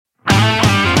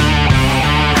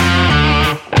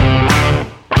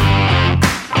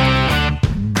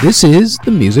This is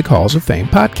the Music Halls of Fame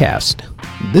podcast.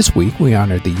 This week we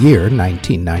honor the year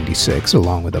 1996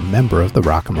 along with a member of the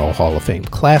Rock and Roll Hall of Fame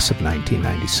class of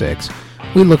 1996.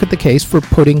 We look at the case for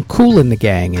putting Kool and the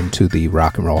Gang into the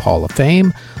Rock and Roll Hall of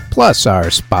Fame. Plus,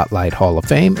 our Spotlight Hall of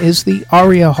Fame is the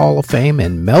ARIA Hall of Fame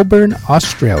in Melbourne,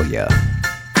 Australia.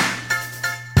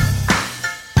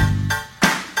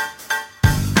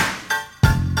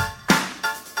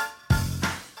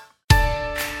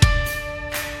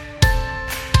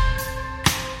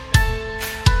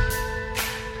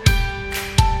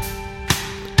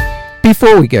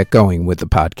 Before we get going with the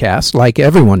podcast, like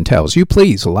everyone tells you,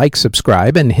 please like,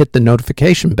 subscribe, and hit the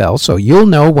notification bell so you'll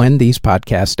know when these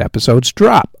podcast episodes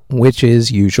drop, which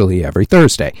is usually every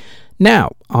Thursday.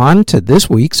 Now, on to this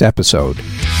week's episode.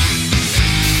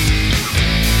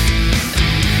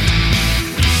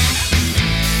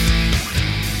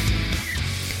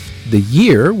 The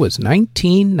year was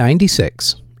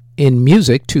 1996. In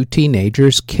music, two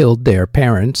teenagers killed their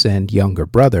parents and younger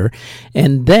brother,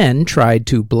 and then tried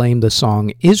to blame the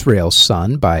song Israel's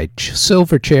Son by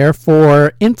Silverchair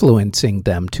for influencing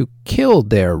them to kill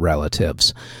their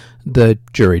relatives. The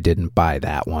jury didn't buy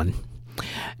that one.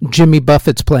 Jimmy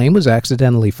Buffett's plane was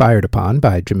accidentally fired upon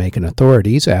by Jamaican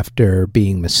authorities after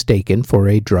being mistaken for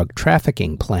a drug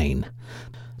trafficking plane.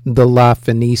 The La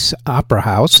Fenice Opera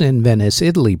House in Venice,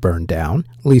 Italy burned down.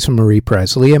 Lisa Marie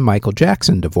Presley and Michael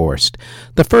Jackson divorced.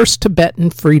 The first Tibetan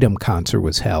Freedom concert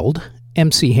was held.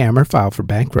 MC Hammer filed for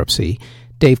bankruptcy.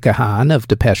 Dave Gahan of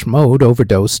Depeche Mode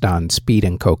overdosed on speed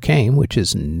and cocaine, which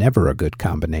is never a good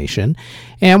combination,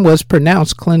 and was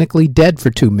pronounced clinically dead for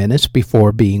 2 minutes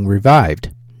before being revived.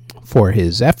 For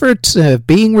his efforts of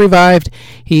being revived,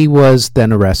 he was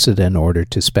then arrested and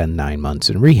ordered to spend 9 months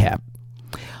in rehab.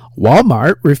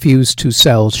 Walmart refused to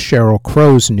sell Sheryl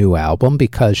Crow's new album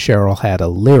because Sheryl had a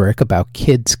lyric about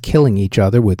kids killing each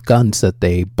other with guns that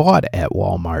they bought at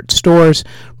Walmart stores,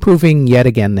 proving yet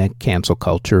again that cancel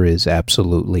culture is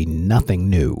absolutely nothing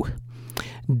new.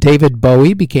 David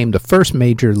Bowie became the first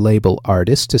major label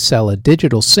artist to sell a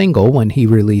digital single when he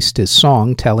released his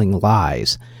song Telling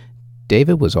Lies.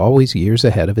 David was always years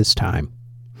ahead of his time.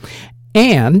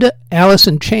 And Alice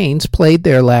in Chains played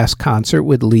their last concert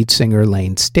with lead singer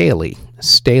Lane Staley.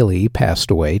 Staley passed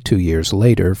away 2 years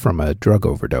later from a drug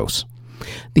overdose.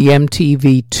 The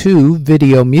MTV2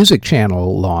 video music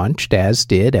channel launched, as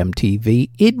did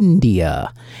MTV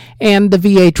India. And the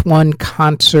VH1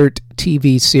 concert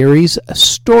TV series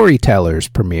Storytellers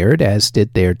premiered, as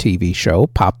did their TV show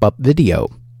Pop-Up Video.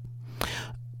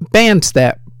 Bands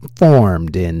that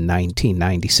formed in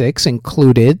 1996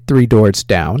 included Three Doors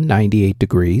Down, 98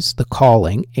 Degrees, The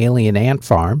Calling, Alien Ant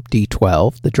Farm,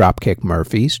 D12, The Dropkick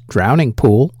Murphys, Drowning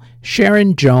Pool,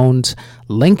 Sharon Jones,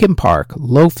 Linkin Park,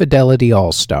 Low Fidelity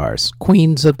All-Stars,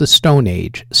 Queens of the Stone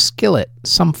Age, Skillet,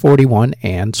 Sum 41,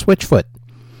 and Switchfoot.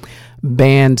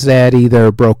 Bands that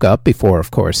either broke up before,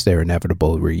 of course, their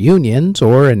inevitable reunions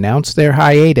or announced their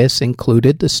hiatus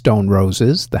included the Stone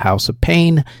Roses, the House of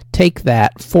Pain, Take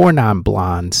That, Four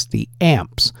Non-Blondes, the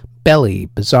Amps, Belly,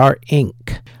 Bizarre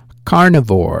Inc.,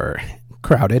 Carnivore,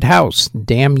 Crowded House,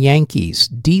 Damn Yankees,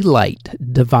 D-Light,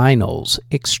 Divinals,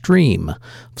 Extreme,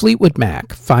 Fleetwood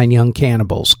Mac, Fine Young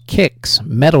Cannibals, Kicks,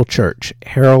 Metal Church,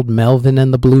 Harold Melvin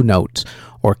and the Blue Notes,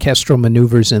 Orchestral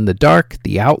Maneuvers in the Dark,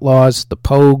 The Outlaws, The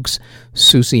Pogues,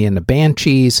 Susie and the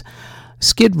Banshees,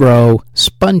 Skid Row,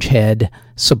 Spongehead,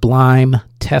 Sublime,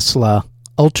 Tesla,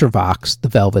 Ultravox, The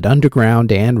Velvet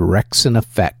Underground, and Rex and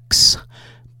Effects.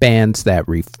 Bands that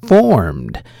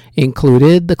reformed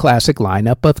included the classic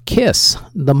lineup of Kiss,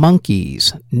 The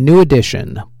Monkees, New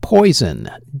Edition,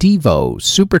 Poison, Devo,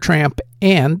 Supertramp,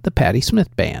 and the Patti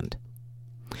Smith Band.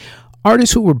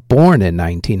 Artists who were born in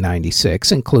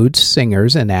 1996 include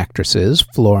singers and actresses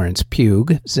Florence Pugh,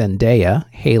 Zendaya,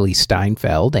 Haley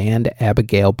Steinfeld, and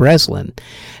Abigail Breslin.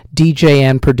 DJ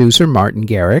and producer Martin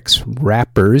Garrix,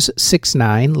 rappers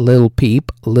 6ix9ine, Lil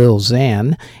Peep, Lil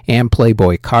Xan, and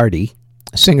Playboi Carti.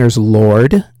 Singers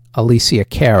Lorde, Alicia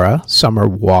Cara, Summer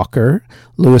Walker,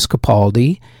 Louis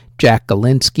Capaldi, Jack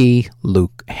Galinsky,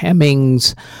 Luke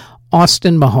Hemmings,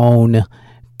 Austin Mahone,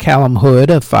 Callum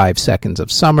Hood of 5 Seconds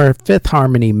of Summer, Fifth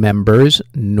Harmony members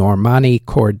Normani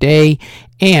Corday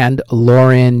and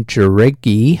Lauren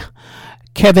Jareggi,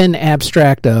 Kevin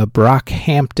Abstract of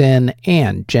Brockhampton,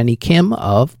 and Jenny Kim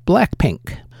of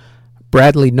Blackpink.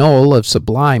 Bradley Nowell of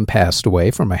Sublime passed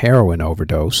away from a heroin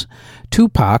overdose.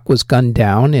 Tupac was gunned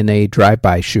down in a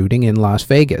drive-by shooting in Las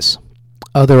Vegas.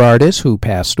 Other artists who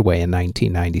passed away in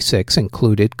 1996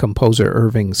 included composer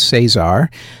Irving Cesar,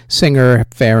 singer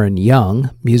Farron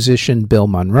Young, musician Bill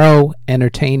Monroe,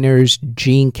 entertainers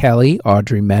Gene Kelly,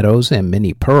 Audrey Meadows, and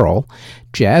Minnie Pearl,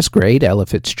 jazz great Ella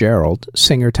Fitzgerald,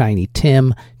 singer Tiny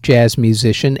Tim, jazz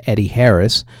musician Eddie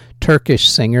Harris, Turkish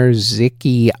singer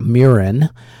Ziki Müren,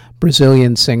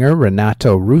 Brazilian singer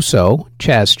Renato Russo,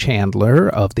 Chaz Chandler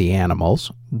of The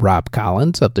Animals, Rob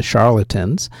Collins of The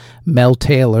Charlatans, Mel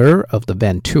Taylor of The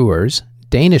Ventures,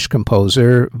 Danish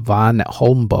composer Von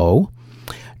Holmboe,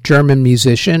 German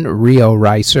musician Rio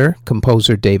Reiser,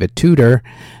 composer David Tudor,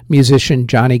 musician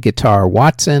Johnny Guitar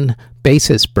Watson,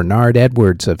 bassist Bernard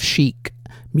Edwards of Chic,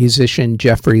 musician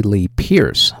Jeffrey Lee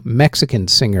Pierce, Mexican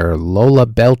singer Lola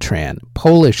Beltran,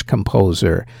 Polish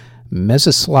composer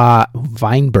Mestislav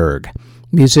Weinberg,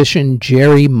 musician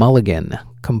Jerry Mulligan,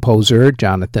 composer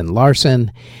Jonathan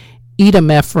Larson, Edom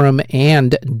Ephraim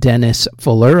and Dennis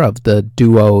Fuller of the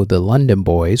duo The London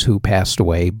Boys, who passed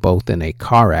away both in a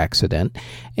car accident,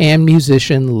 and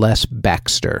musician Les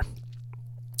Baxter.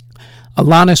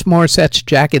 Alanis Morissette's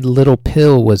Jagged Little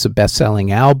Pill was a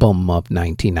best-selling album of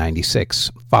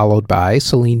 1996, followed by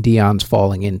Celine Dion's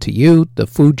Falling Into You, the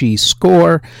Fugees'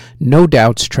 Score, No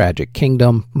Doubt's Tragic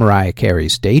Kingdom, Mariah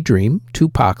Carey's Daydream,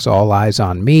 Tupac's All Eyes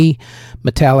on Me,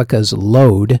 Metallica's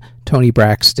Load, Toni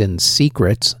Braxton's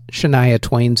Secrets, Shania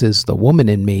Twain's The Woman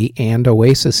in Me, and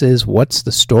Oasis's What's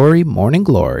the Story? Morning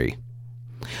Glory.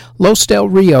 Los Del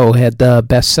Rio had the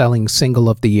best-selling single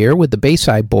of the year with the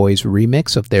Bayside Boys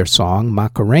remix of their song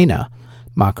Macarena.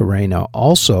 Macarena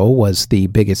also was the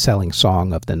biggest-selling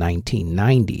song of the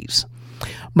 1990s.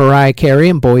 Mariah Carey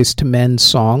and Boyz II Men's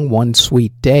song One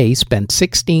Sweet Day spent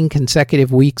 16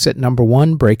 consecutive weeks at number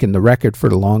one, breaking the record for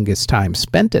the longest time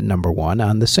spent at number one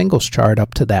on the singles chart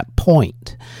up to that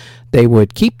point. They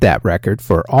would keep that record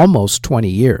for almost 20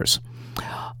 years.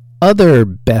 Other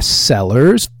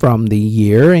bestsellers from the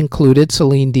year included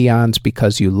Celine Dion's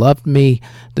Because You Loved Me,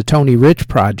 the Tony Rich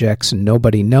Project's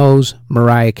Nobody Knows,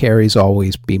 Mariah Carey's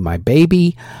Always Be My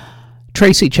Baby,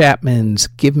 Tracy Chapman's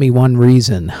Give Me One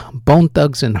Reason, Bone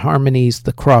Thugs and Harmony's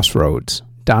The Crossroads,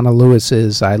 Donna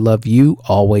Lewis's I Love You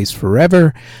Always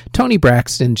Forever, Toni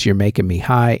Braxton's You're Making Me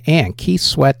High, and Keith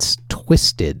Sweat's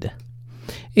Twisted.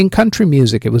 In country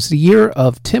music, it was the year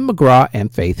of Tim McGraw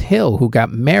and Faith Hill, who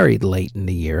got married late in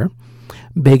the year.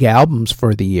 Big albums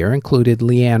for the year included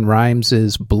LeAnn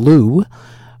Rimes' Blue,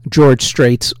 George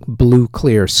Strait's Blue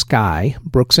Clear Sky,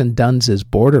 Brooks and Dunn's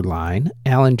Borderline,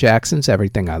 Alan Jackson's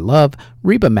Everything I Love,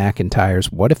 Reba McEntire's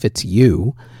What If It's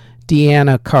You,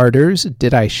 Deanna Carter's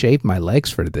Did I Shave My Legs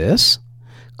for This?,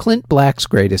 Clint Black's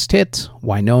Greatest Hits,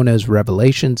 Winona's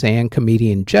Revelations, and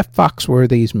comedian Jeff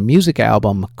Foxworthy's music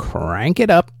album Crank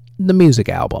It Up, the music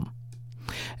album.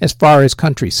 As far as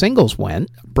country singles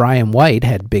went, Brian White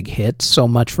had big hits, So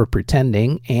Much for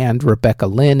Pretending, and Rebecca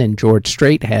Lynn and George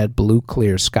Strait had Blue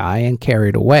Clear Sky and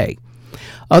Carried Away.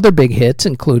 Other big hits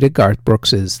included Garth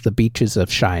Brooks's The Beaches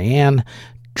of Cheyenne,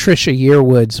 Trisha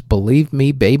Yearwood's Believe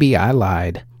Me, Baby, I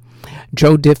Lied,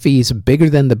 Joe Diffie's Bigger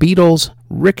Than the Beatles,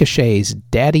 Ricochet's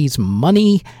Daddy's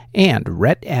Money, and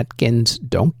Rhett Atkins'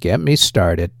 Don't Get Me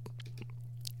Started.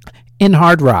 In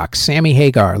hard rock, Sammy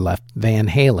Hagar left Van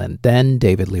Halen, then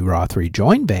David Lee Roth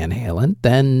rejoined Van Halen,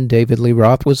 then David Lee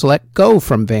Roth was let go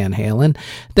from Van Halen,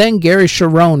 then Gary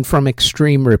Cherone from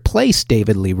Extreme replaced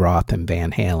David Lee Roth and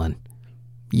Van Halen.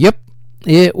 Yep,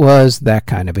 it was that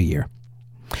kind of a year.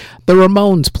 The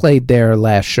Ramones played their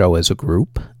last show as a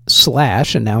group.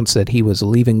 Slash announced that he was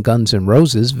leaving Guns N'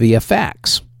 Roses via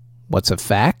fax. What's a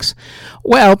fax?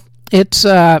 Well, it's,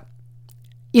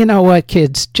 you know what,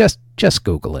 kids, just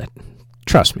Google it.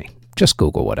 Trust me, just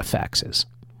Google what a fax is.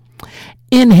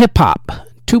 In hip-hop,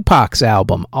 Tupac's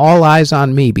album All Eyes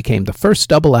on Me became the first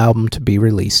double album to be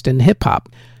released in hip-hop.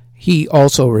 He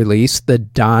also released the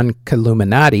Don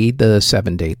Killuminati, The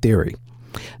 7 Day Theory.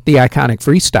 The iconic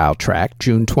freestyle track,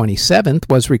 June 27th,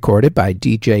 was recorded by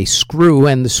DJ Screw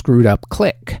and the Screwed Up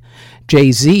Click.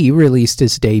 Jay-Z released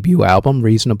his debut album,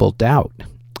 Reasonable Doubt.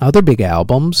 Other big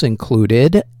albums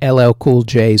included LL Cool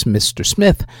J's Mr.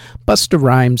 Smith, Busta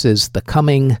Rhymes' The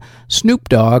Coming, Snoop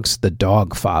Dogg's The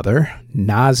Dogfather,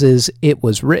 Nas's It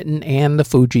Was Written, and the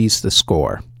Fugees' The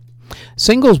Score.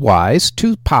 Singles-wise,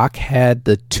 Tupac had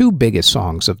the two biggest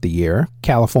songs of the year,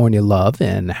 California Love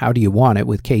and How Do You Want It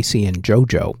with Casey and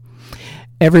JoJo.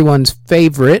 Everyone's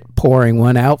favorite, pouring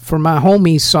one out for my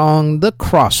homie song, The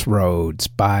Crossroads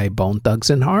by Bone Thugs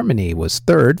and Harmony was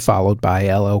third, followed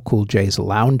by LL Cool J's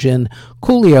Loungin',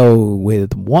 Coolio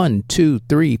with 1, 2,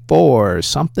 3, 4,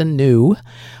 Something New,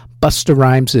 Busta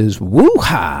Rhymes'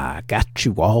 Woo-Ha, Got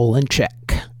You All in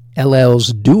Check,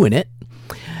 LL's Doing It,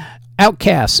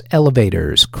 Outkast's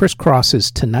Elevators, Criss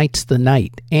Cross's Tonight's the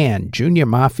Night, and Junior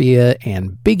Mafia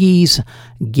and Biggie's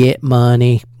Get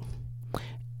Money.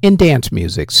 In dance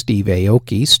music, Steve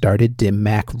Aoki started Dim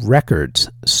Mak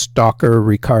Records. Stalker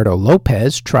Ricardo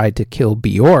Lopez tried to kill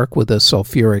Bjork with a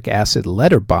sulfuric acid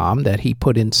letter bomb that he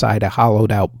put inside a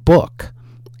hollowed-out book.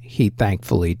 He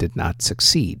thankfully did not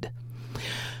succeed.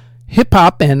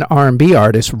 Hip-hop and R&B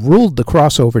artists ruled the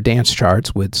crossover dance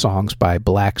charts with songs by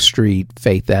Blackstreet,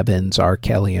 Faith Evans, R.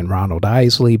 Kelly and Ronald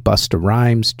Isley, Busta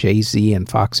Rhymes, Jay-Z and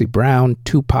Foxy Brown,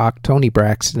 Tupac, Toni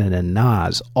Braxton, and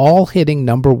Nas, all hitting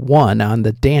number one on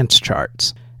the dance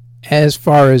charts. As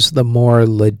far as the more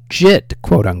legit,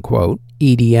 quote-unquote,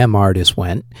 EDM artists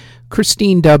went,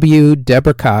 Christine W.,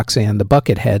 Deborah Cox, and the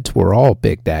Bucketheads were all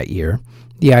big that year.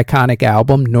 The iconic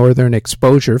album Northern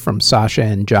Exposure from Sasha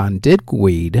and John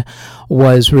Digweed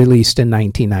was released in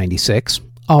 1996.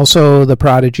 Also, The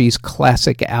Prodigy's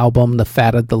classic album The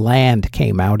Fat of the Land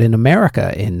came out in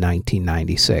America in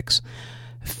 1996.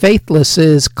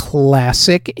 Faithless's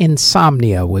classic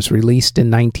Insomnia was released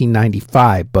in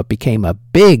 1995 but became a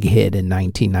big hit in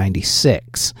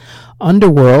 1996.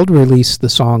 Underworld released the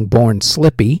song Born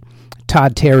Slippy.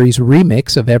 Todd Terry's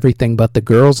remix of Everything But the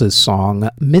Girls' song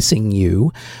Missing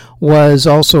You was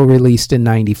also released in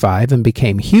 95 and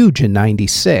became huge in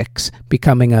 96,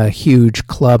 becoming a huge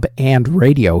club and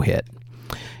radio hit.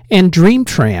 And Dream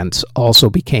Trance also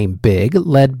became big,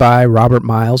 led by Robert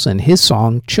Miles and his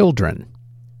song Children.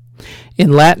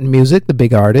 In Latin music, the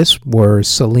big artists were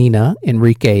Selena,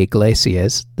 Enrique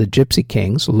Iglesias, the Gypsy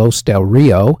Kings, Los Del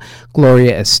Rio,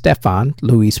 Gloria Estefan,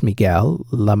 Luis Miguel,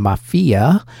 La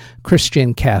Mafia,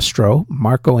 Christian Castro,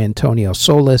 Marco Antonio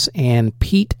Solis, and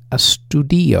Pete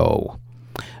Astudio.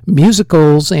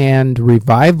 Musicals and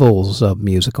revivals of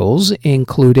musicals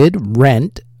included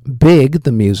Rent, Big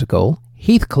the Musical,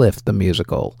 Heathcliff the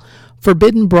Musical,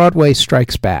 Forbidden Broadway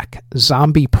Strikes Back,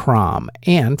 Zombie Prom,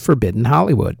 and Forbidden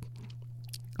Hollywood.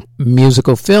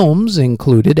 Musical films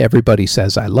included Everybody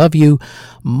Says I Love You,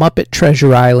 Muppet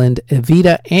Treasure Island,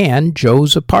 Evita, and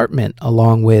Joe's Apartment,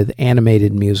 along with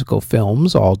animated musical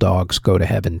films All Dogs Go to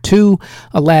Heaven 2,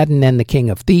 Aladdin and the King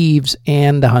of Thieves,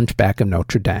 and The Hunchback of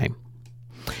Notre Dame.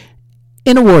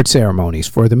 In award ceremonies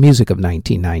for the music of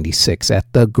 1996,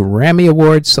 at the Grammy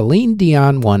Awards, Celine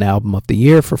Dion won Album of the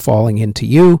Year for Falling Into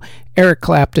You, Eric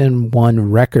Clapton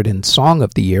won Record and Song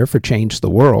of the Year for Change the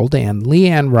World, and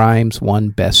LeAnn Rimes won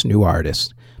Best New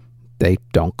Artist. They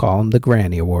don't call them the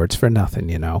Grammy Awards for nothing,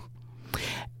 you know.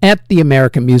 At the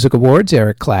American Music Awards,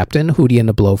 Eric Clapton, Hootie and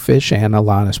the Blowfish, and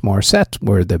Alanis Morissette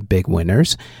were the big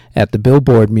winners. At the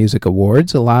Billboard Music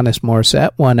Awards, Alanis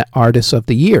Morissette won Artist of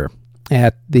the Year.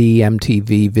 At the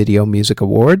MTV Video Music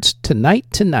Awards, Tonight,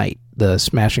 the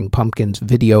Smashing Pumpkins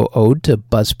video ode to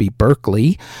Busby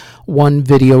Berkeley, won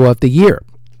Video of the Year.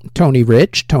 Tony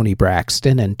Rich, Toni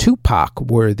Braxton, and Tupac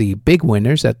were the big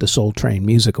winners at the Soul Train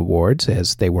Music Awards,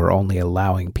 as they were only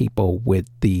allowing people with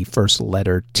the first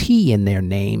letter T in their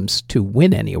names to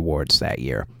win any awards that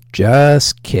year.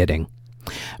 Just kidding.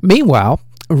 Meanwhile,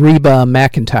 Reba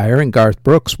McEntire and Garth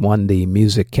Brooks won the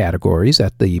music categories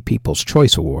at the People's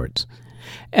Choice Awards.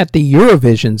 At the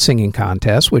Eurovision Singing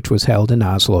Contest, which was held in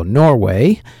Oslo,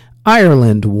 Norway,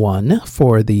 Ireland won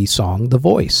for the song The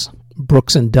Voice.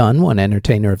 Brooks and Dunn won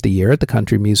Entertainer of the Year at the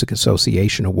Country Music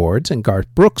Association Awards, and Garth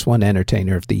Brooks won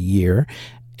Entertainer of the Year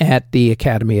at the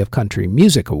Academy of Country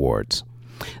Music Awards.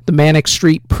 The Manic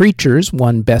Street Preachers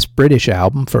won Best British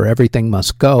Album for Everything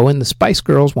Must Go, and the Spice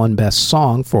Girls won Best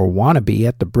Song for Wannabe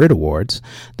at the Brit Awards.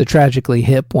 The Tragically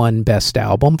Hip won Best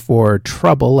Album for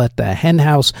Trouble at the Hen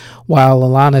House, while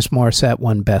Alanis Morissette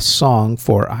won Best Song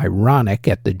for Ironic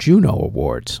at the Juno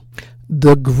Awards.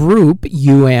 The group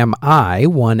UMI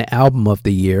won Album of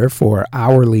the Year for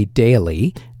Hourly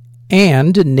Daily,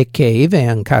 and Nick Cave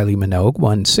and Kylie Minogue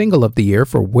won Single of the Year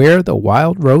for Where the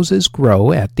Wild Roses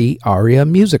Grow at the ARIA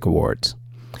Music Awards.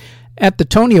 At the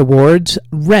Tony Awards,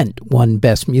 Rent won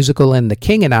Best Musical and The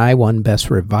King and I won Best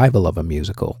Revival of a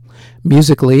Musical.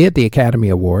 Musically, at the Academy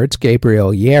Awards,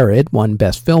 Gabriel Yared won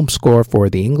Best Film Score for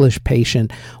The English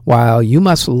Patient, while You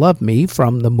Must Love Me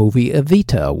from the movie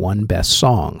Evita won Best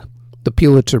Song. The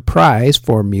Pulitzer Prize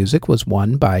for Music was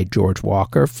won by George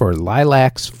Walker for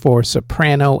Lilacs for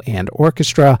Soprano and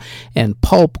Orchestra, and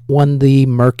Pulp won the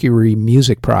Mercury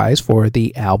Music Prize for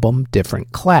the album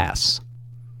Different Class.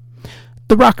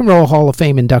 The Rock and Roll Hall of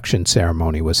Fame induction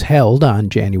ceremony was held on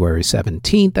January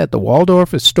 17th at the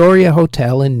Waldorf Astoria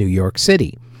Hotel in New York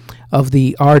City. Of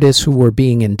the artists who were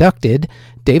being inducted,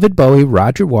 David Bowie,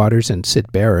 Roger Waters, and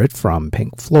Syd Barrett from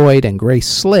Pink Floyd and Grace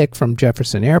Slick from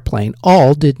Jefferson Airplane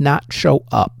all did not show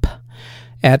up.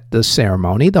 At the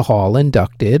ceremony, the Hall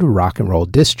inducted rock and roll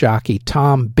disc jockey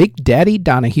Tom Big Daddy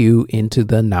Donahue into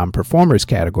the non-performers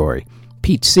category.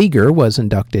 Pete Seeger was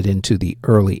inducted into the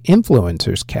early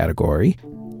influencers category.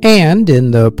 And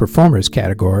in the performers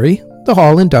category, the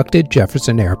Hall inducted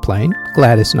Jefferson Airplane,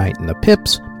 Gladys Knight and the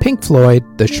Pips, Pink Floyd,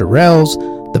 the Shirelles,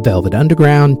 the Velvet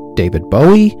Underground, David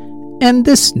Bowie, and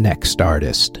this next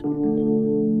artist.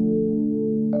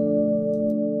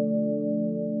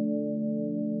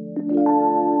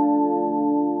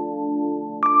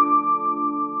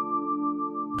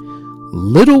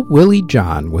 Little Willie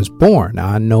John was born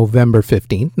on November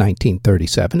 15,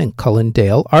 1937 in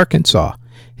Cullendale, Arkansas.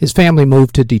 His family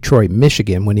moved to Detroit,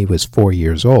 Michigan when he was 4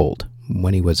 years old.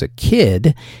 When he was a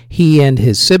kid, he and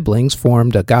his siblings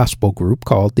formed a gospel group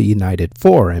called the United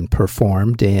Four and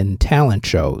performed in talent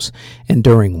shows. And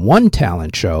during one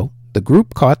talent show, the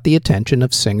group caught the attention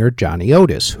of singer Johnny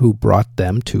Otis, who brought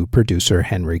them to producer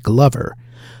Henry Glover.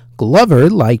 Glover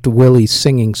liked Willie's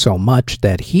singing so much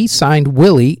that he signed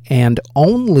Willie and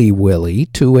only Willie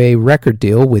to a record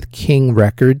deal with King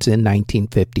Records in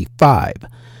 1955.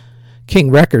 King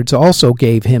Records also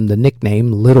gave him the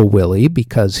nickname Little Willie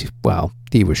because, well,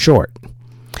 he was short.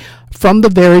 From the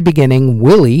very beginning,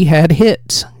 Willie had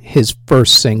hits. His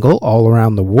first single, All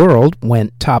Around the World,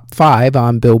 went top 5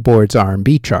 on Billboard's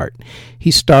R&B chart.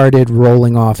 He started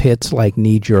rolling off hits like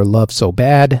Need Your Love So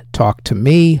Bad, Talk to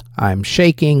Me, I'm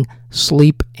Shaking,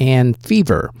 Sleep, and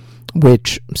Fever,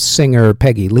 which singer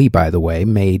Peggy Lee, by the way,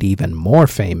 made even more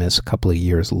famous a couple of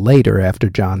years later after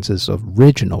John's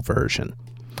original version.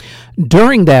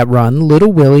 During that run,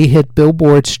 Little Willie hit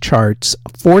Billboard's charts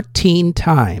 14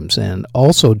 times, and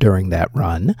also during that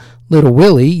run, Little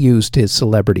Willie used his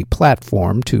celebrity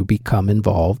platform to become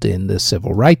involved in the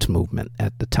civil rights movement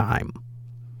at the time.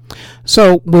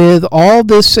 So, with all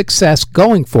this success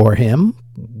going for him,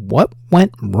 what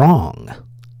went wrong?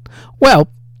 Well,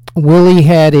 Willie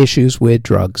had issues with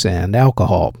drugs and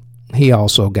alcohol. He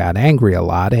also got angry a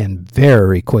lot and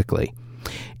very quickly.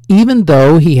 Even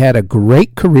though he had a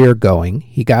great career going,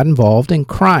 he got involved in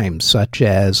crimes such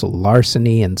as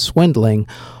larceny and swindling,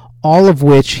 all of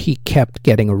which he kept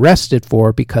getting arrested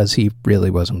for because he really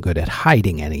wasn't good at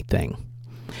hiding anything.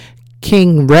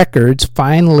 King Records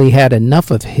finally had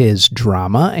enough of his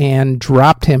drama and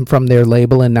dropped him from their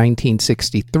label in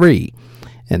 1963.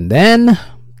 And then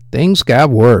things got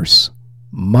worse.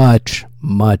 Much,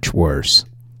 much worse.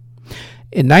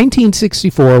 In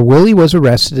 1964, Willie was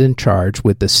arrested and charged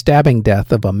with the stabbing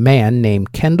death of a man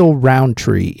named Kendall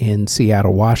Roundtree in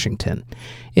Seattle, Washington.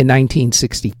 In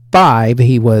 1965,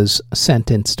 he was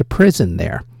sentenced to prison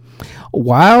there.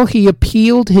 While he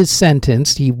appealed his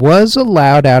sentence, he was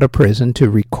allowed out of prison to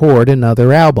record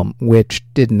another album, which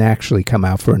didn't actually come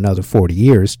out for another 40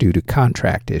 years due to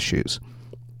contract issues.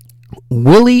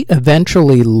 Willie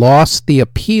eventually lost the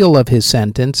appeal of his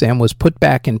sentence and was put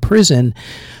back in prison,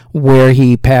 where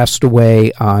he passed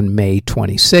away on May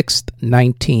 26,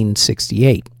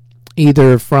 1968,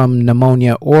 either from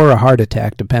pneumonia or a heart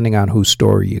attack, depending on whose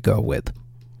story you go with.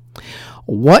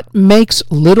 What makes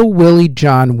Little Willie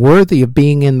John worthy of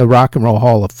being in the Rock and Roll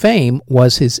Hall of Fame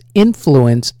was his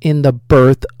influence in the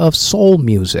birth of soul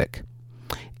music.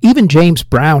 Even James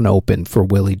Brown opened for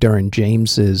Willie during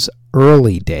James's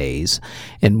early days,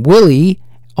 and Willie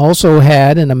also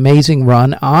had an amazing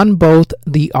run on both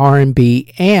the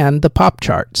R&B and the pop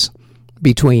charts.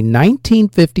 Between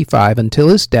 1955 until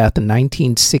his death in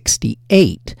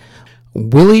 1968,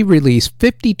 Willie released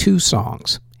 52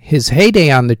 songs. His heyday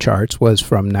on the charts was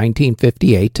from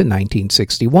 1958 to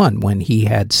 1961, when he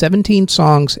had 17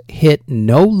 songs hit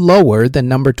no lower than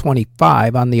number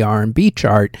 25 on the R&B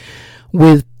chart,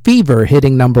 with Fever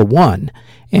hitting number 1,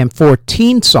 and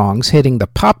 14 songs hitting the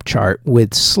pop chart,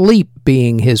 with Sleep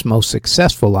being his most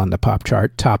successful on the pop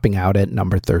chart, topping out at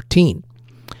number 13.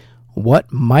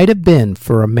 What might have been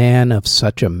for a man of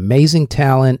such amazing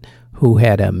talent who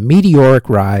had a meteoric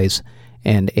rise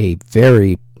and a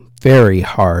very, very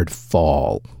hard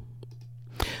fall.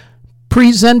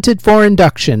 Presented for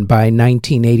induction by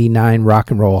 1989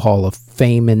 Rock and Roll Hall of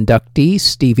Fame inductee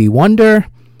Stevie Wonder,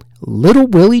 Little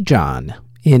Willie John,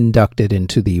 inducted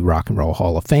into the Rock and Roll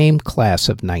Hall of Fame class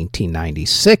of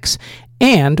 1996,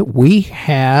 and we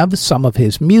have some of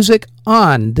his music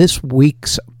on this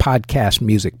week's podcast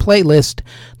music playlist,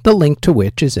 the link to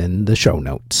which is in the show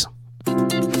notes.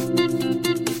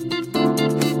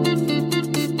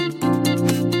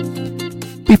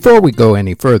 Before we go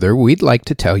any further, we'd like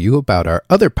to tell you about our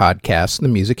other podcast, the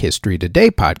Music History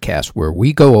Today podcast, where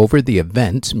we go over the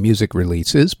events, music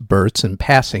releases, births, and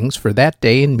passings for that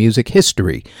day in music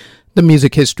history. The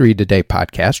Music History Today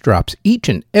podcast drops each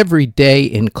and every day,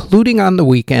 including on the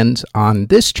weekends, on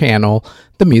this channel,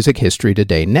 the Music History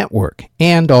Today Network,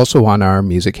 and also on our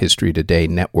Music History Today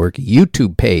Network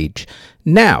YouTube page.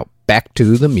 Now, back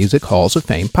to the Music Halls of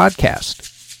Fame podcast.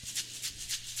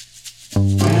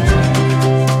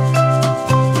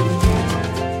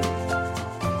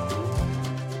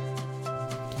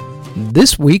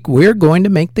 This week, we're going to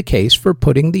make the case for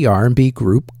putting the R&B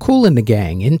group Kool and the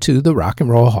Gang into the Rock and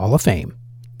Roll Hall of Fame.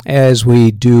 As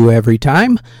we do every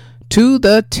time, to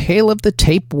the tail of the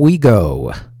tape we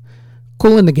go.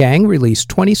 Kool and the Gang released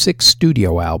 26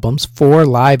 studio albums, 4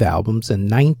 live albums, and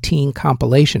 19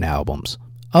 compilation albums.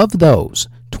 Of those,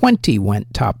 20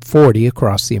 went top 40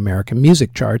 across the American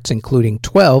music charts, including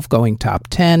 12 going top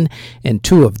 10, and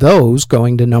 2 of those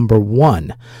going to number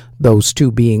 1. Those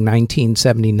 2 being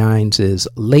 1979's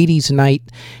Ladies' Night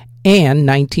and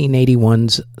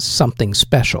 1981's Something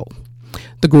Special.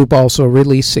 The group also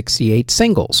released 68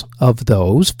 singles. Of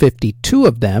those, 52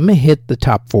 of them hit the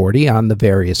top 40 on the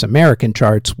various American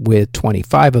charts, with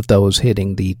 25 of those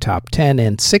hitting the top 10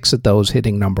 and 6 of those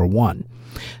hitting number 1.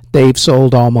 They've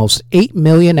sold almost 8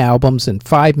 million albums and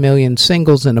 5 million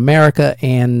singles in America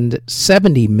and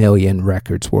 70 million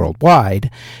records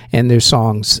worldwide, and their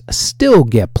songs still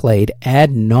get played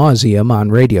ad nauseum on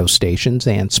radio stations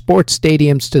and sports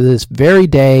stadiums to this very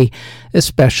day,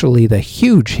 especially the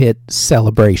huge hit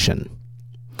Celebration.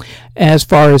 As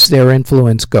far as their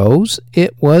influence goes,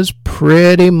 it was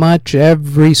pretty much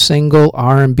every single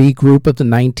R&B group of the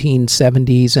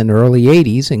 1970s and early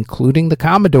 80s, including the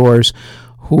Commodores,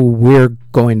 who we're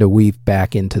going to weave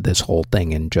back into this whole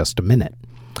thing in just a minute.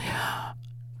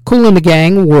 Kool and the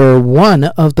Gang were one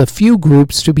of the few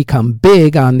groups to become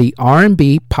big on the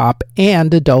R&B, pop,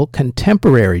 and adult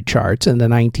contemporary charts in the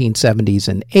 1970s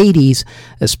and 80s,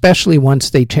 especially once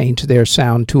they changed their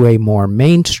sound to a more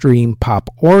mainstream,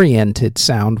 pop-oriented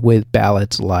sound with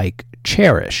ballads like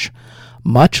Cherish,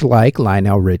 much like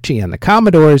Lionel Richie and the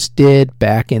Commodores did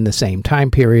back in the same time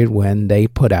period when they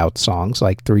put out songs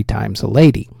like 3 Times a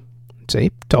Lady. See,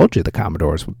 told you the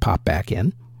Commodores would pop back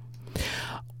in.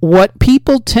 What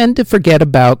people tend to forget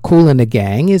about Kool and the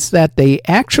Gang is that they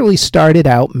actually started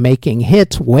out making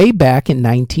hits way back in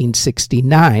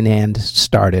 1969 and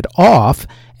started off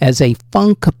as a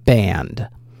funk band.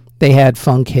 They had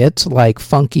funk hits like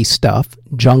Funky Stuff,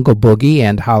 Jungle Boogie,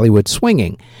 and Hollywood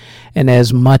Swinging. And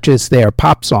as much as their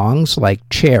pop songs like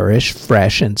Cherish,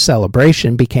 Fresh, and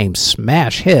Celebration became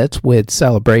smash hits, with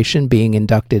Celebration being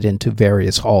inducted into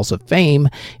various halls of fame,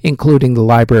 including the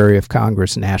Library of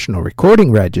Congress National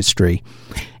Recording Registry,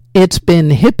 it's been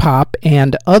hip-hop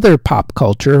and other pop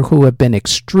culture who have been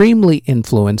extremely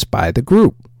influenced by the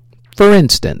group. For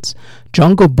instance,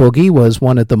 Jungle Boogie was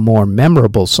one of the more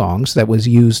memorable songs that was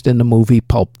used in the movie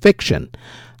Pulp Fiction.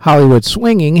 Hollywood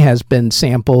Swinging has been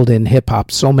sampled in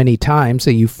hip-hop so many times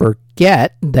that you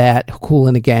forget that Kool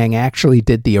and the Gang actually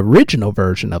did the original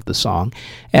version of the song,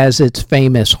 as its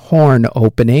famous horn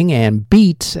opening and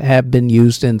beats have been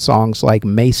used in songs like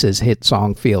Mace's hit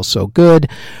song Feels So Good,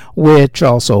 which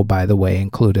also, by the way,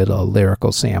 included a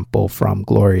lyrical sample from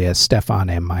Gloria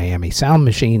Estefan and Miami Sound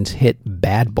Machine's hit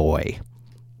Bad Boy.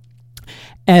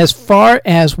 As far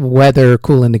as whether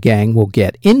Kool and the Gang will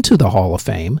get into the Hall of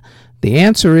Fame, the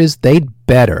answer is they'd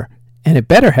better, and it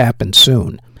better happen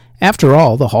soon. After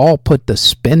all, the Hall put the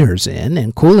Spinners in,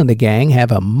 and Kool and the Gang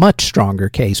have a much stronger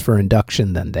case for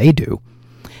induction than they do.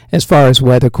 As far as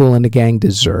whether Kool and the Gang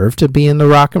deserve to be in the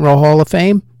Rock and Roll Hall of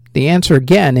Fame, the answer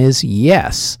again is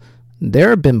yes. There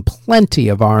have been plenty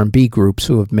of R&B groups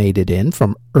who have made it in,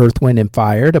 from Earth, Wind &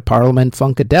 Fire to Parliament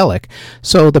Funkadelic,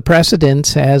 so the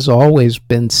precedence has always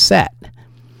been set.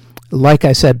 Like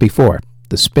I said before,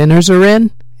 the Spinners are in,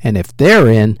 and if they're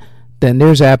in, then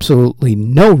there's absolutely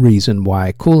no reason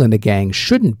why Kool and the Gang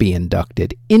shouldn't be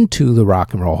inducted into the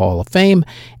Rock and Roll Hall of Fame.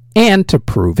 And to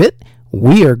prove it,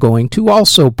 we are going to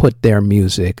also put their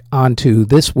music onto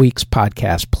this week's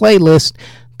podcast playlist.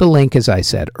 The link, as I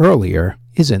said earlier,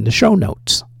 is in the show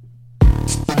notes.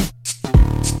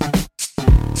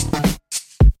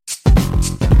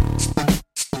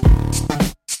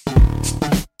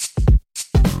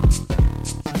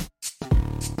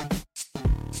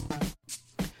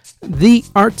 The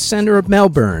Arts Centre of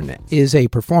Melbourne is a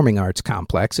performing arts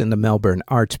complex in the Melbourne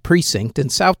Arts Precinct in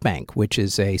Southbank, which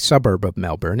is a suburb of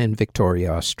Melbourne in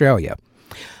Victoria, Australia.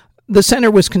 The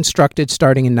centre was constructed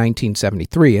starting in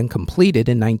 1973 and completed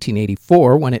in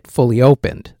 1984 when it fully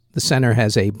opened. The centre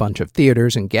has a bunch of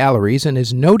theaters and galleries and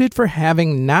is noted for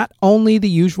having not only the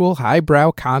usual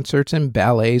highbrow concerts and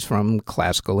ballets from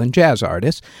classical and jazz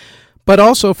artists, but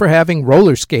also for having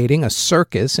roller skating, a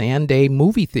circus, and a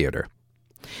movie theater.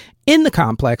 In the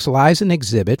complex lies an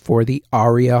exhibit for the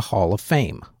ARIA Hall of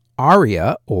Fame.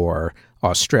 ARIA, or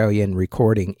Australian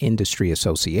Recording Industry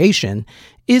Association,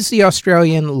 is the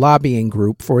Australian lobbying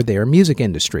group for their music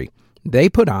industry. They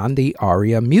put on the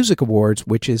ARIA Music Awards,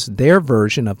 which is their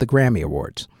version of the Grammy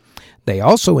Awards. They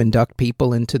also induct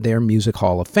people into their Music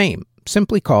Hall of Fame,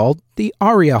 simply called the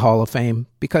ARIA Hall of Fame,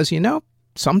 because,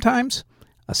 sometimes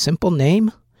a simple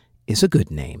name is a good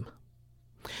name.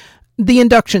 The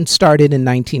inductions started in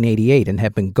 1988 and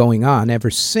have been going on ever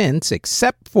since,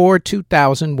 except for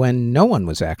 2000 when no one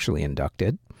was actually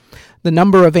inducted. The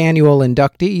number of annual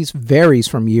inductees varies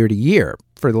from year to year.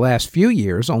 For the last few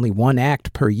years, only one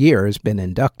act per year has been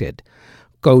inducted.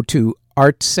 Go to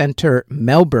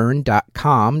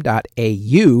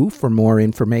artcentermelbourne.com.au for more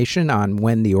information on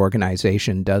when the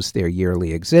organization does their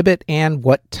yearly exhibit and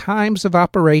what times of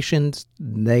operations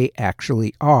they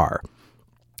actually are.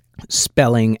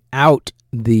 Spelling out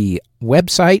the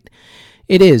website,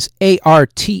 it is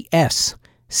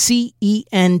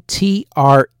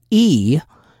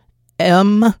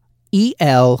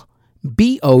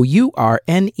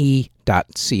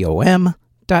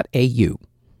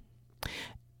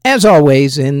As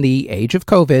always, in the age of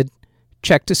COVID,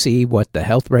 check to see what the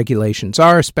health regulations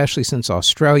are, especially since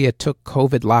Australia took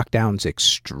COVID lockdowns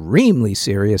extremely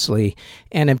seriously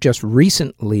and have just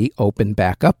recently opened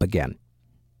back up again.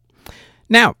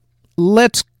 Now,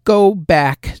 let's go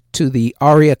back to the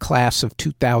ARIA class of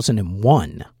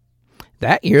 2001.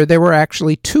 That year, there were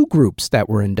actually two groups that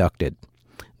were inducted.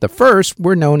 The first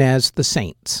were known as the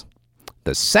Saints.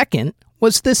 The second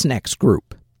was this next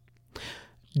group.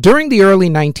 During the early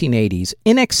 1980s,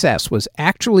 INXS was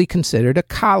actually considered a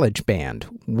college band,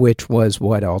 which was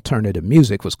what alternative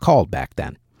music was called back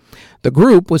then. The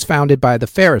group was founded by the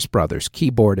Ferris brothers,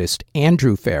 keyboardist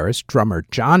Andrew Ferris, drummer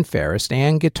John Ferris,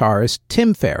 and guitarist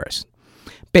Tim Ferris.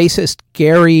 Bassist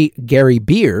Gary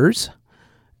Beers,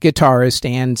 guitarist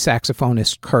and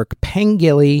saxophonist Kirk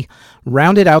Pengilly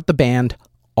rounded out the band,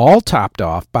 all topped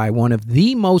off by one of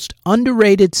the most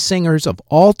underrated singers of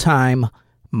all time,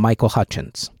 Michael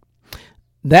Hutchence.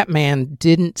 That man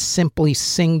didn't simply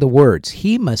sing the words.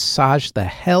 He massaged the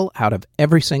hell out of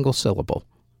every single syllable.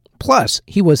 Plus,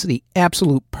 he was the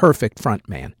absolute perfect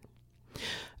frontman.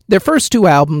 Their first two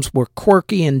albums were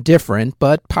quirky and different,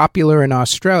 but popular in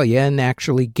Australia and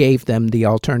actually gave them the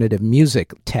alternative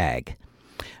music tag.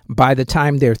 By the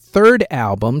time their third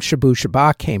album, Shaboo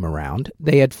Shabba, came around,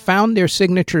 they had found their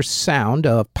signature sound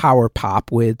of power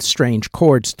pop with strange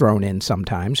chords thrown in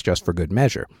sometimes, just for good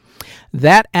measure.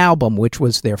 That album, which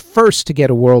was their first to get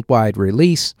a worldwide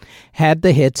release, had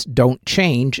the hits Don't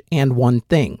Change and One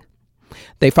Thing.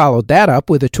 They followed that up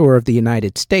with a tour of the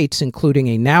United States, including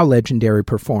a now legendary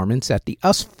performance at the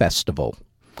US Festival.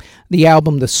 The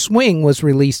album The Swing was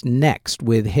released next,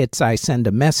 with hits I Send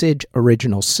a Message,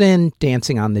 Original Sin,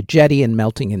 Dancing on the Jetty, and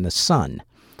Melting in the Sun.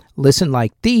 Listen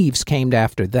Like Thieves came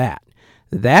after that.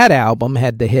 That album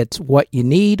had the hits What You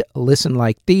Need, Listen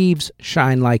Like Thieves,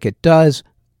 Shine Like It Does,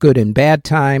 Good and Bad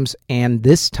Times, and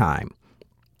This Time.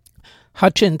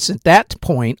 Hutchence at that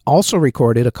point also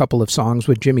recorded a couple of songs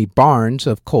with Jimmy Barnes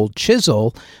of Cold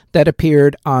Chisel that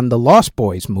appeared on the Lost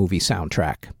Boys movie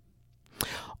soundtrack.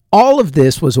 All of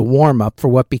this was a warm-up for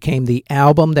what became the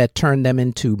album that turned them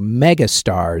into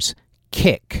megastars,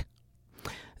 Kick.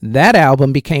 That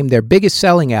album became their biggest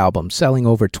selling album, selling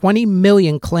over 20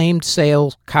 million claimed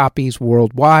sales copies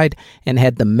worldwide, and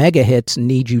had the mega hits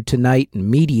Need You Tonight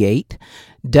and Mediate,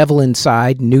 Devil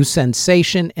Inside, New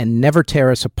Sensation, and Never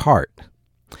Tear Us Apart.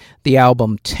 The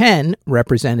album 10,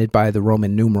 represented by the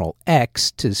Roman numeral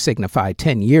X to signify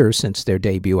 10 years since their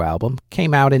debut album,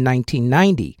 came out in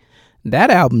 1990. That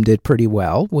album did pretty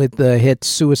well, with the hits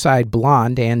Suicide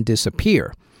Blonde and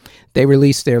Disappear. They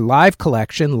released their live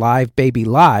collection, Live Baby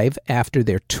Live, after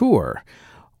their tour.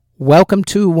 Welcome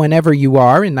to Whenever You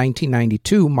Are in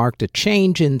 1992 marked a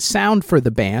change in sound for the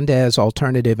band as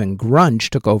alternative and grunge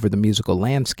took over the musical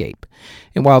landscape.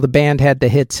 And while the band had the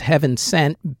hits Heaven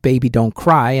Sent, Baby Don't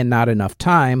Cry, and Not Enough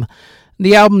Time,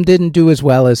 the album didn't do as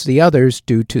well as the others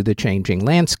due to the changing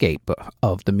landscape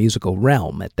of the musical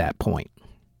realm at that point.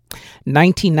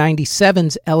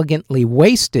 1997's Elegantly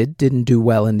Wasted didn't do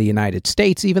well in the United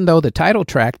States, even though the title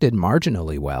track did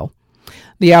marginally well.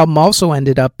 The album also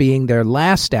ended up being their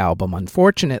last album,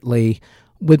 unfortunately,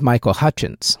 with Michael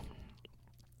Hutchence.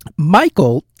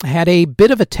 Michael had a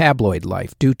bit of a tabloid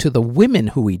life due to the women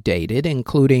who he dated,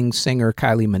 including singer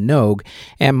Kylie Minogue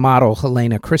and model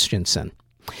Helena Christensen.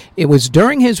 It was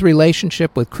during his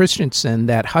relationship with Christensen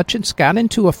that Hutchence got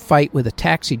into a fight with a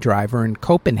taxi driver in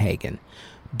Copenhagen.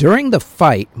 During the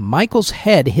fight, Michael's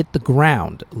head hit the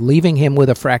ground, leaving him with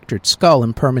a fractured skull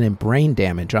and permanent brain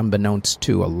damage, unbeknownst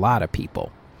to a lot of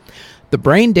people. The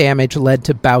brain damage led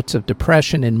to bouts of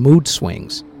depression and mood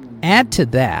swings. Add to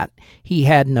that, he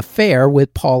had an affair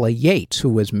with Paula Yates, who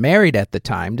was married at the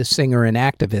time to singer and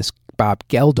activist Bob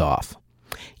Geldof.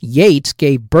 Yates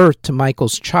gave birth to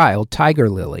Michael's child, Tiger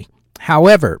Lily.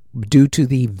 However, due to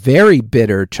the very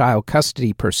bitter child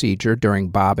custody procedure during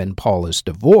Bob and Paula's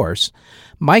divorce,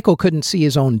 Michael couldn't see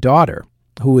his own daughter,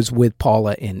 who was with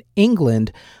Paula in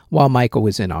England while Michael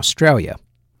was in Australia.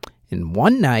 And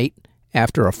one night,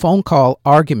 after a phone call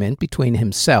argument between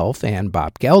himself and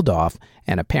Bob Geldof,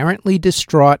 and apparently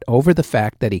distraught over the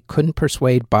fact that he couldn't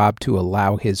persuade Bob to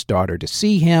allow his daughter to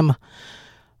see him,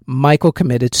 Michael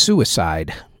committed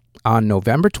suicide on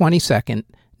November 22nd,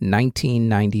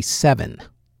 1997.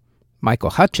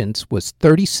 Michael Hutchence was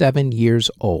 37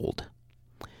 years old.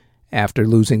 After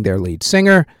losing their lead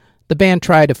singer, the band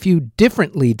tried a few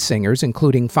different lead singers,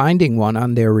 including finding one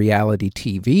on their reality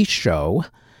TV show,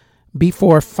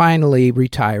 before finally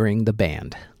retiring the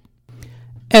band.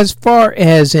 As far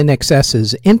as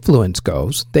INXS's influence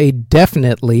goes, they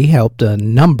definitely helped a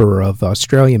number of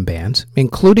Australian bands,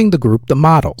 including the group The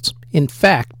Models. In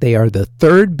fact, they are the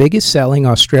third biggest selling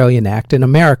Australian act in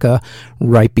America,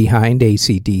 right behind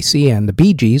AC/DC and the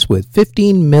Bee Gees, with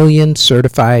 15 million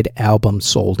certified albums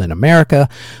sold in America,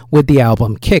 with the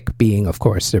album Kick being, of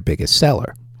course, their biggest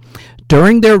seller.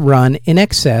 During their run,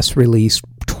 INXS released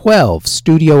 12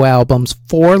 studio albums,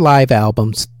 4 live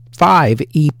albums, 5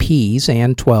 EPs,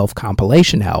 and 12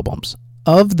 compilation albums.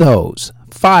 Of those,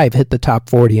 5 hit the top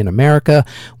 40 in America,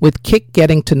 with Kick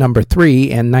getting to number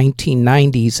 3 and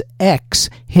 1990's X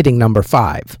hitting number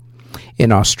 5.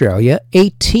 In Australia,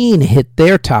 18 hit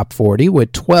their top 40,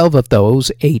 with 12 of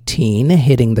those 18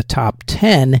 hitting the top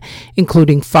 10,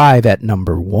 including 5 at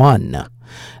number 1.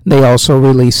 They also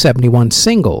released 71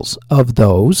 singles. Of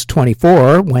those,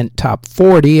 24 went top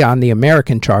 40 on the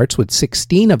American charts, with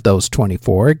 16 of those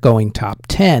 24 going top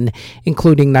 10,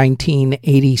 including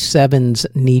 1987's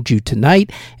Need You Tonight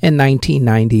and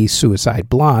 1990's Suicide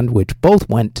Blonde, which both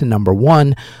went to number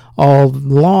 1,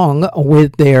 along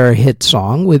with their hit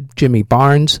song with Jimmy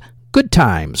Barnes, Good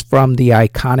Times, from the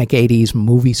iconic 80s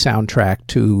movie soundtrack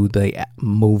to the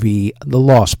movie The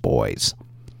Lost Boys.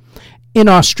 In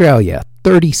Australia,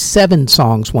 37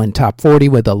 songs went top 40,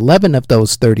 with 11 of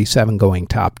those 37 going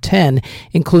top 10,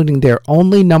 including their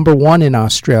only number 1 in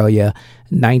Australia,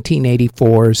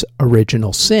 1984's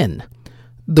Original Sin.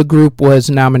 The group was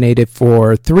nominated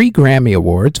for 3 Grammy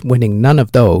Awards, winning none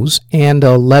of those, and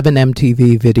 11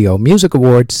 MTV Video Music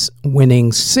Awards,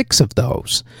 winning 6 of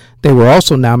those. They were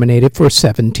also nominated for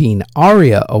 17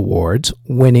 ARIA Awards,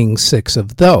 winning 6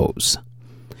 of those.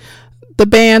 The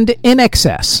band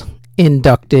INXS,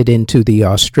 inducted into the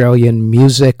Australian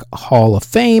Music Hall of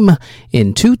Fame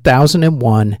in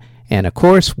 2001, and of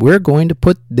course we're going to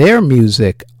put their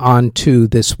music onto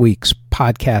this week's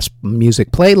podcast music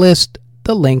playlist.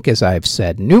 The link, as I've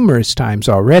said numerous times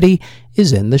already,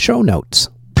 is in the show notes.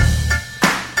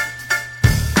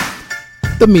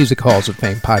 The Music Halls of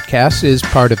Fame podcast is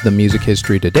part of the Music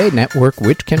History Today network,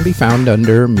 which can be found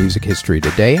under Music History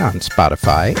Today on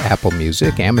Spotify, Apple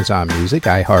Music, Amazon Music,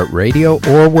 iHeartRadio,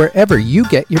 or wherever you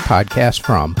get your podcast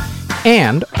from,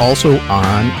 and also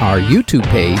on our YouTube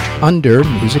page under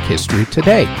Music History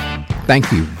Today.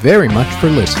 Thank you very much for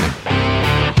listening.